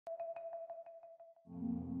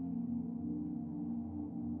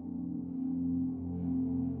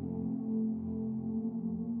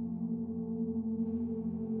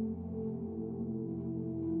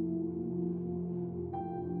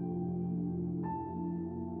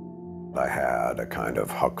I had a kind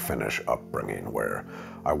of huck-finish upbringing where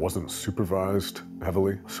I wasn't supervised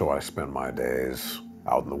heavily, so I spent my days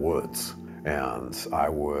out in the woods. And I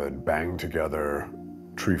would bang together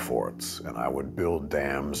tree forts, and I would build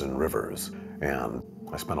dams and rivers, and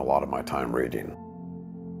I spent a lot of my time reading.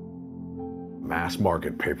 Mass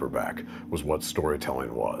market paperback was what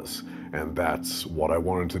storytelling was, and that's what I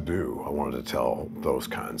wanted to do. I wanted to tell those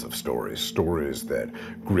kinds of stories, stories that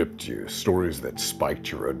gripped you, stories that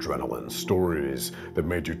spiked your adrenaline, stories that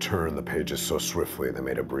made you turn the pages so swiftly they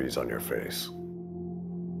made a breeze on your face.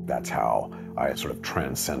 That's how I sort of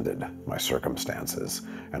transcended my circumstances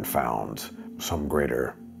and found some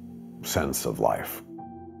greater sense of life.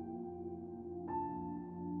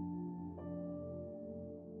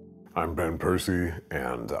 I'm Ben Percy,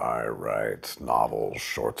 and I write novels,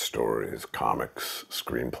 short stories, comics,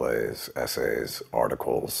 screenplays, essays,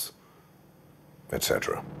 articles,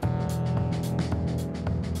 etc.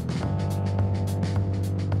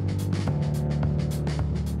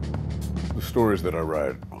 The stories that I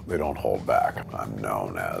write, they don't hold back. I'm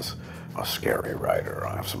known as a scary writer.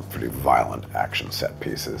 I have some pretty violent action set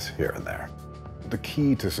pieces here and there. The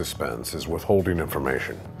key to suspense is withholding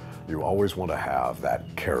information. You always want to have that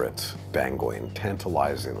carrot dangling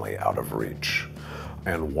tantalizingly out of reach.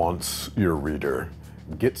 And once your reader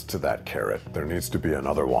gets to that carrot, there needs to be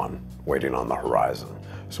another one waiting on the horizon.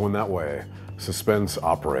 So in that way, suspense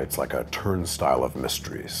operates like a turnstile of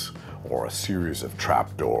mysteries or a series of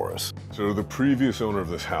trapdoors. So the previous owner of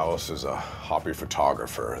this house is a hobby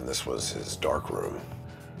photographer, and this was his dark room.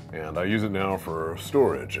 And I use it now for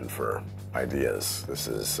storage and for ideas. This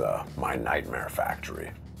is my nightmare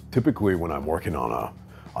factory. Typically, when I'm working on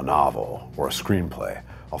a novel or a screenplay,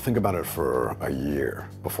 I'll think about it for a year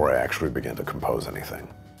before I actually begin to compose anything.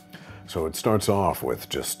 So it starts off with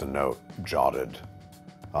just a note jotted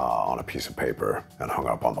on a piece of paper and hung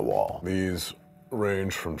up on the wall. These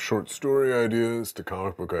range from short story ideas to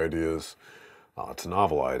comic book ideas to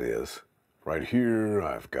novel ideas. Right here,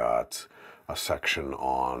 I've got a section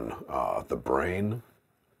on the brain.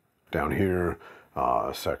 Down here,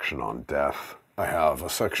 a section on death. I have a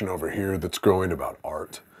section over here that's growing about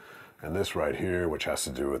art. And this right here, which has to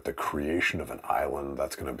do with the creation of an island,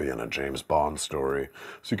 that's going to be in a James Bond story.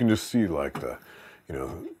 So you can just see like the,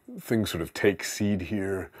 things sort of take seed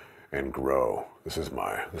here and grow. This is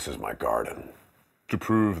my garden. To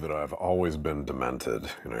prove that I've always been demented,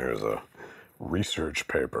 here's a research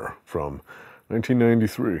paper from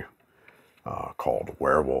 1993 called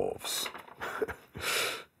Werewolves.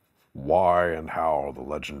 Why and how the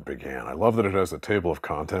legend began. I love that it has a table of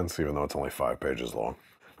contents, even though it's only 5 pages long.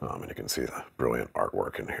 And you can see the brilliant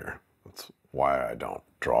artwork in here. That's why I don't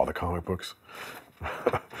draw the comic books.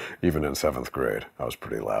 Even in 7th grade, I was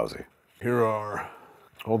pretty lousy. Here are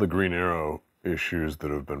all the Green Arrow issues that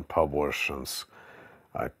have been published since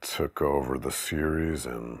I took over the series,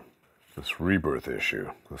 and this Rebirth issue,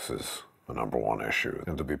 this is the #1 issue.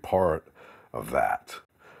 And to be part of that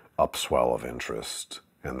upswell of interest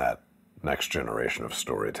and that next generation of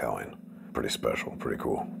storytelling, pretty special, pretty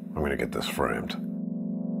cool. I'm gonna get this framed.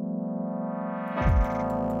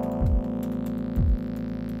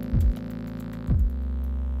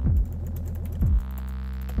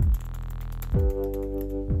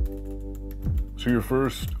 So your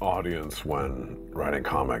first audience when writing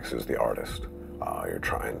comics is the artist. You're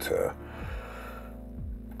trying to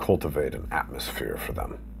cultivate an atmosphere for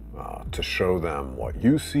them, to show them what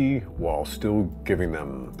you see while still giving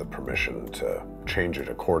them the permission to change it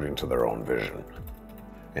according to their own vision.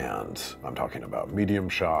 And I'm talking about medium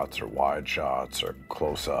shots or wide shots or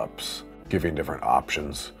close-ups, giving different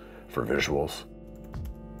options for visuals.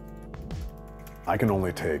 I can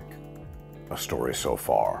only take a story so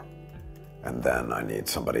far, and then I need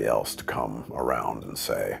somebody else to come around and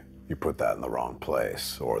say, you put that in the wrong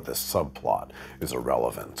place, or this subplot is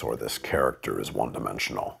irrelevant, or this character is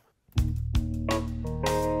one-dimensional.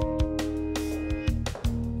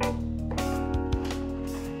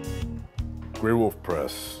 Grey Wolf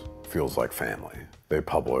Press feels like family. They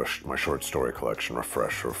published my short story collection,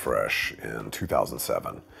 Refresh, in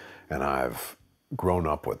 2007, and I've grown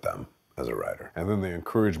up with them as a writer. And then they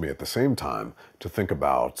encouraged me at the same time to think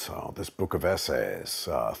about this book of essays,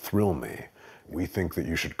 Thrill Me. We think that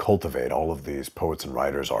you should cultivate all of these poets and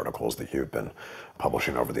writers articles that you've been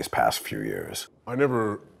publishing over these past few years. I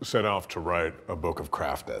never set out to write a book of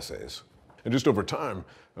craft essays. And just over time,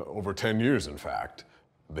 over 10 years in fact,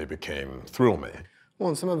 they became Thrill Me. Well,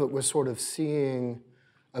 and some of it was sort of seeing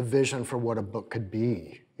a vision for what a book could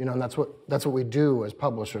be. And that's what we do as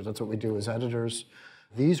publishers, that's what we do as editors.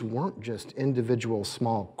 These weren't just individual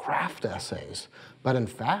small craft essays, but in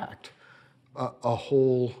fact, a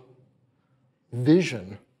whole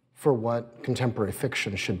vision for what contemporary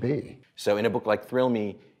fiction should be. So in a book like Thrill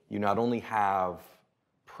Me, you not only have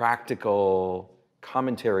practical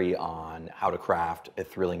commentary on how to craft a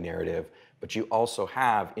thrilling narrative, but you also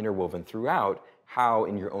have interwoven throughout how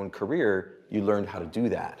in your own career you learned how to do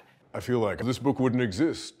that. I feel like this book wouldn't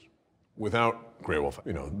exist without Grey Wolf.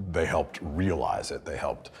 You know, they helped realize it, they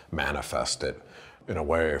helped manifest it in a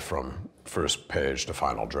way from first page to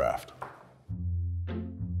final draft.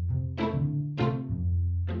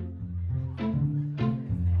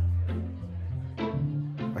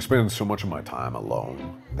 I spend so much of my time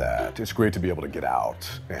alone that it's great to be able to get out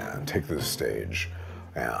and take the stage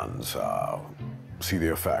and see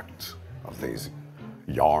the effect of these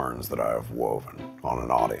yarns that I've woven on an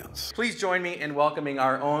audience. Please join me in welcoming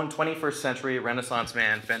our own 21st century Renaissance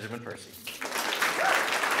man, Benjamin Percy.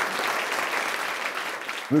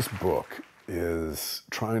 This book is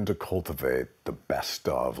trying to cultivate the best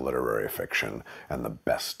of literary fiction and the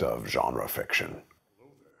best of genre fiction,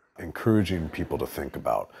 encouraging people to think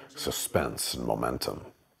about suspense and momentum,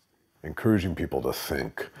 encouraging people to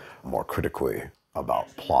think more critically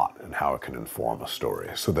about plot and how it can inform a story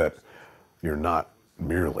so that you're not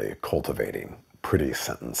merely cultivating pretty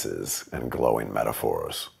sentences and glowing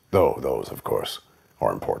metaphors, though those, of course,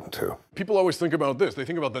 are important too. People always think about this. They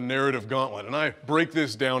think about the narrative gauntlet, and I break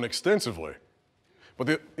this down extensively. But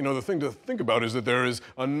the thing to think about is that there is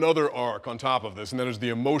another arc on top of this, and that is the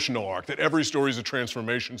emotional arc, that every story is a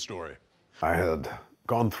transformation story. I had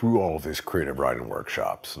gone through all of these creative writing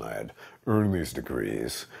workshops, and I had earned these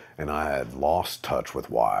degrees, and I had lost touch with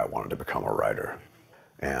why I wanted to become a writer.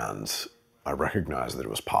 And I recognized that it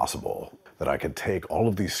was possible, that I could take all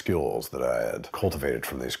of these skills that I had cultivated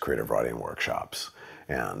from these creative writing workshops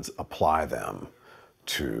and apply them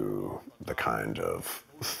to the kind of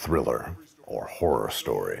thriller or horror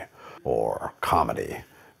story or comedy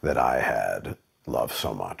that I had loved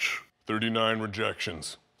so much. 39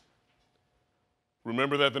 rejections.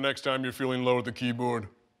 Remember that the next time you're feeling low at the keyboard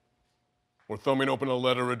or thumbing open a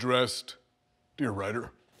letter addressed, "Dear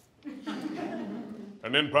writer."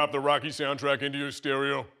 And then pop the Rocky soundtrack into your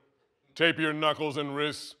stereo, tape your knuckles and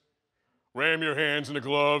wrists, ram your hands into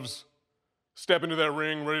gloves, step into that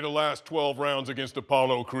ring ready to last 12 rounds against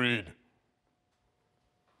Apollo Creed.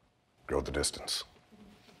 Go the distance.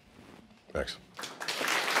 Thanks.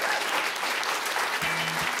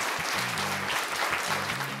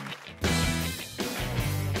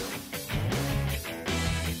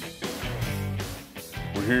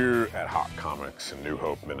 We're here at Hot Comics in New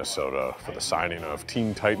Hope, Minnesota for the signing of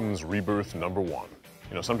Teen Titans Rebirth #1.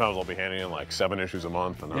 You know, sometimes I'll be handing in like 7 issues a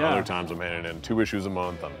month, and then other times I'm handing in 2 issues a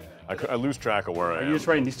month. I lose track of where I am. Are you just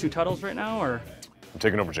writing these 2 titles right now, or? I'm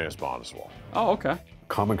taking over James Bond as well. Oh, okay.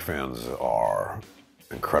 Comic fans are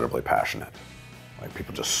incredibly passionate. Like,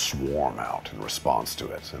 people just swarm out in response to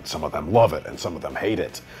it, and some of them love it, and some of them hate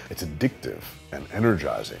it. It's addictive and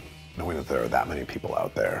energizing, knowing that there are that many people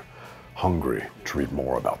out there hungry to read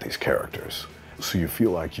more about these characters. So you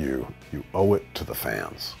feel like you owe it to the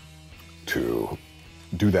fans to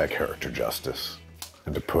do that character justice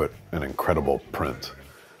and to put an incredible print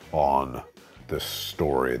on this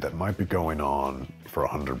story that might be going on for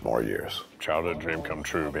 100 more years. Childhood dream come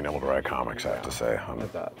true, being able to write comics, I have to say.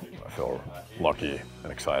 I feel lucky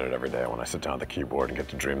and excited every day when I sit down at the keyboard and get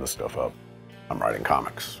to dream this stuff up. I'm writing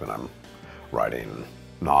comics, and I'm writing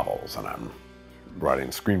novels, and I'm writing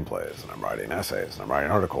screenplays, and I'm writing essays, and I'm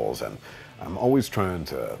writing articles, and I'm always trying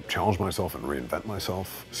to challenge myself and reinvent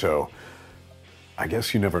myself. So I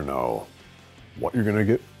guess you never know what you're gonna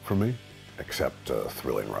get from me, except a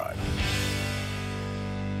thrilling ride.